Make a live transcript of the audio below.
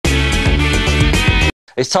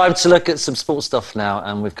It's time to look at some sports stuff now,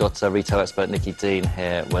 and we've got retail expert Nikki Dean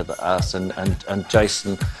here with us, and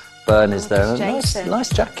Jason Byrne is there. Nice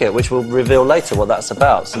jacket, which we'll reveal later what that's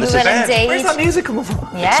about. So this is where's that music coming from?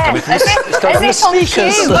 Yeah, it's coming from the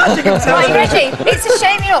speakers. Are you ready? It's a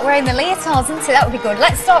shame you're not wearing the leotards, isn't it? That would be good.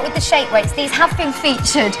 Let's start with the shake weights. These have been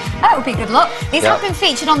featured. That would be good luck. These have been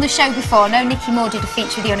featured on the show before. I know Nicky Moore did a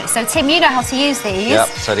feature with you on it. So Tim, you know how to use these. Yep,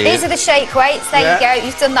 so do you. These are the shake weights. There you go.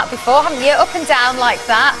 You've done that before, haven't you? Up and down like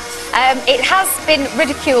that. It has been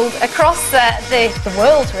ridiculed across the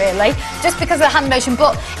world, really, just because of the hand motion,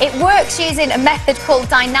 but it works using a method called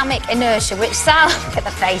dynamic inertia, which sounds, look at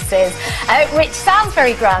the faces, which sounds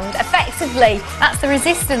very grand. Effectively, that's the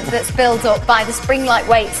resistance that's built up by the spring-like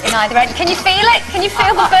weights in either end. Can you feel it? Can you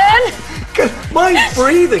feel the burn? Mine's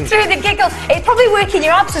breathing. Through the giggle. It's probably working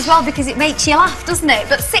your abs as well because it makes you laugh, doesn't it?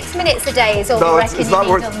 But 6 minutes a day is all you reckon you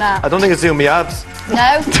need on that. I don't think it's doing me abs.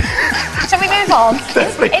 No? Shall we move on?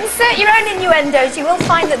 Insert your own innuendos. You will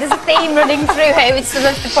find that there's a theme running through here with some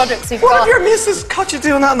of the products we've got. What if your missus caught you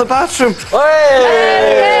doing that in the bathroom?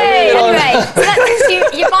 Hey! Anyway, so that gives you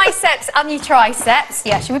your biceps and your triceps.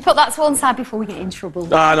 Yeah, should we put that to one side before we get in trouble?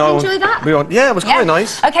 No. Enjoy that? Yeah, it was quite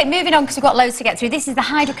nice. Okay, moving on because we've got loads to get through. This is the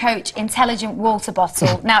Hydro Coach Intelligent Water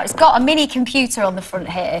Bottle. Now, it's got a mini computer on the front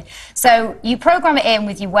here. So you program it in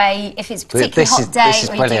with your weight, if it's a particularly hot day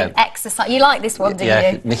or you're doing exercise. You like this one, do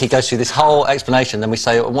you? Nikki goes through this whole explanation, then we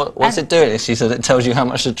say, what's it doing? And she says it tells you how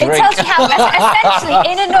much to drink. It tells you how much,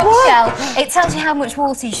 essentially, in a nutshell, it tells you how much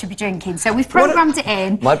water you should be drinking. So we've programmed it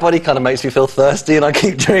in. My body kind of makes me feel thirsty and I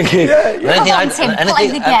keep drinking.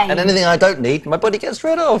 And anything I don't need, my body gets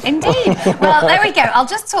rid of. Indeed. Well, there we go. I'll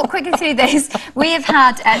just talk quickly through this. We have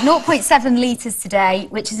had 0.7 litres today,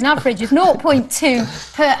 which is an average of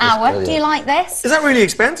 0.2 per hour. Do you like this? Is that really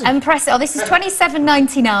expensive? And press it. Oh, this is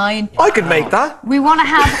 $27.99. I could make that. We want to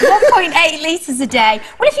have 1.8 litres a day.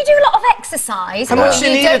 Well, if you do a lot of exercise, how much do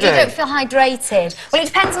you need a day? You don't feel hydrated. Well, it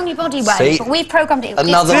depends on your body weight. See, but we've programmed it.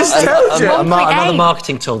 Another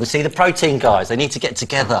marketing tool. See, the protein guys, they need to get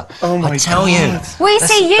together. Oh my I tell you. We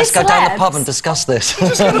see you Let's go down the pub and discuss this.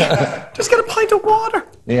 Just get a pint of water.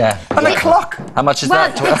 Yeah. And a clock. How much is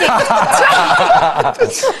that?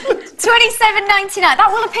 $27.99. That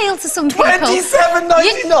will appeal to some people.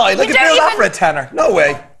 $27.99. I could do that for a tenner. No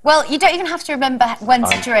way. Well, you don't even have to remember when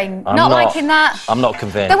to drink. I'm not liking that. I'm not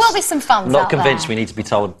convinced. There will be some fans I'm not convinced we need to be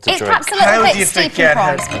told to drink. It's perhaps a little bit steep in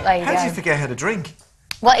price, but there you go. How do you forget how to drink?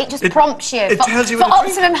 Well, it just prompts you. It tells you for what to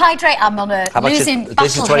optimum hydrate, I'm on a losing battle.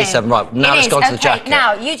 This is 27, right. Now let's go on to the jacket.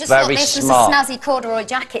 Now, you just thought this was a snazzy corduroy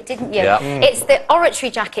jacket, didn't you? Yeah. It's the Oratory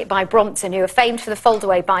jacket by Brompton, who are famed for the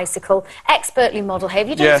fold-away bicycle, expertly modelled here. Have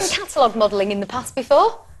you done some catalogue modelling in the past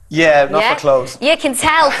before? Yeah, not for clothes. You can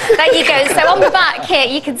tell. There you go. So on the back here,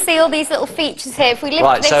 you can see all these little features here. If we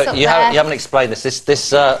lift this up you haven't explained this. This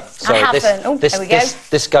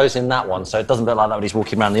goes in that one, so it doesn't look like that when he's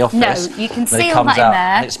walking around the office. No, you can see all that in there.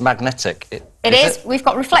 And it's magnetic. It is. We've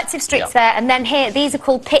got reflective strips there, and then here, these are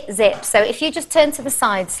called pit zips. So if you just turn to the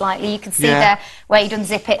side slightly, you can see there where you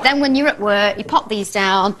unzip it. Then when you're at work, you pop these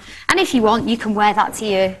down, and if you want, you can wear that to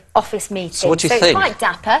your office meeting. So what do you think? It's quite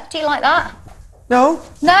dapper. Do you like that? No.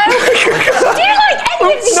 No? Do you like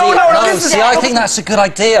anything? No. See, I think that's a good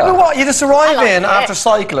idea. You know what? You just arrive in after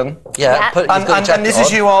cycling. Yeah. And this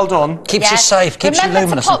is you all done. Keeps you safe, keeps you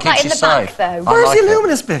luminous and keeps you safe. Where's the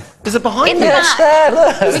luminous bit? Is it behind me? It's there,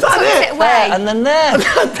 look. Is that it? Away. And then there.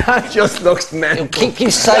 That just looks mental. It'll keep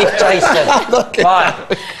you safe, Jason. Right.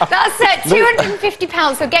 That's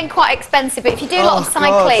 £250, so again quite expensive, but if you do a lot of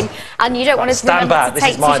cycling and you don't want to remember to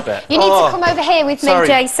take you need to come over here with me,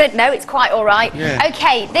 Jason. No, it's quite all right.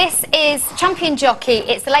 Okay, this is Champion Jockey.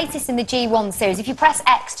 It's the latest in the G1 series. If you press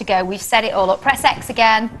X to go, we've set it all up. Press X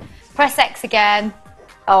again. Press X again.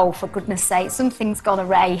 Oh, for goodness sake, something's gone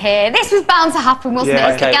array here. This was bound to happen, wasn't it?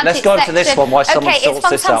 Okay, let's go on to this one while someone sorts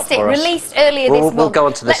this out for us. Released earlier this month. We'll go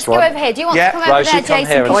on to this one. Let's go over here. Do you want to come over there,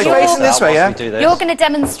 Jason? Am I facing this way, yeah? You're going to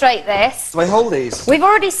demonstrate this. Do I hold these? We've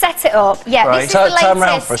already set it up. Yeah, this is the latest. Turn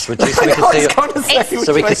around for us, would you,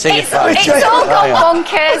 so we can see your face. It's all gone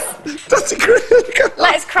bonkers. That's great.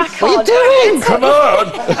 Let's crack on. What are you doing? Come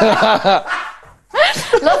on.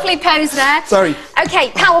 Lovely pose there. Sorry.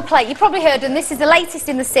 Okay, power plate. You probably heard, and this is the latest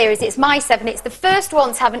in the series. It's My 7. It's the first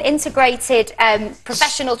one to have an integrated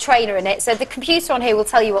professional trainer in it. So the computer on here will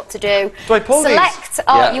tell you what to do. Do I pull Select.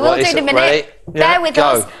 these? You will do in a minute. Ready? Bear with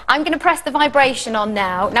us. I'm going to press the vibration on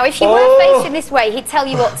now. Now, if you were facing this way, he'd tell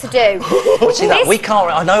you what to do. See that? We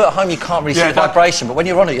can't. I know at home you can't really see the vibration, but when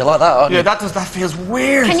you're on it, you're like that, aren't you? Yeah, that feels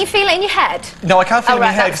weird. Can you feel it in your head? No, I can't feel it in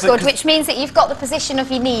my head. That's good, which means that you've got the position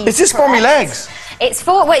of your knees. Is this for my legs?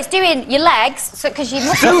 It's doing your legs, because your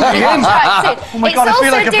muscles are contracted. Oh my God, I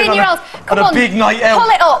feel like I've been on a big night out.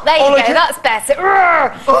 Pull it up. There you go. That's better.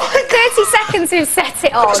 30 seconds we've set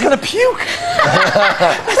it on. I'm just going to puke.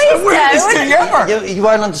 Please don't. You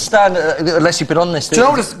won't understand unless you've been on this. Do you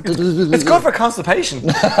know what? It's good for constipation.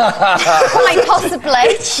 Quite possibly.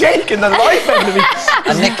 It's shaking the life out of me.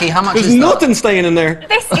 And Nikki, how much There's is that? nothing staying in there.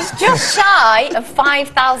 This is just shy of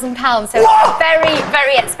 £5,000, so it's very,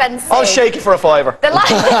 very expensive. I'll shake it for a fiver. Whilst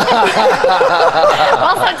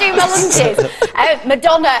I do my lunges,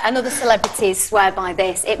 Madonna and other celebrities swear by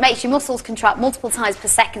this. It makes your muscles contract multiple times per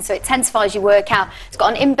second, so it intensifies your workout. It's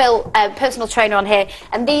got an inbuilt personal trainer on here,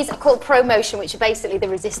 and these are called ProMotion, which are basically the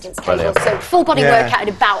resistance cables. So full body workout in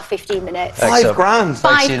about 15 minutes. £5 grand.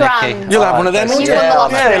 £5 You'll have one of them. When you won the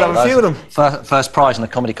lottery. Yeah, you'll have a few of them. First prize in a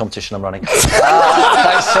comedy competition I'm running.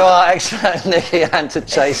 Thanks to our expert Nikki and to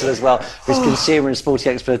Jason as well, who's consumer and sporty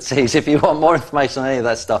expertise. If you want more information on any of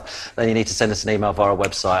that stuff, then you need to send us an email via our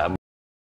website.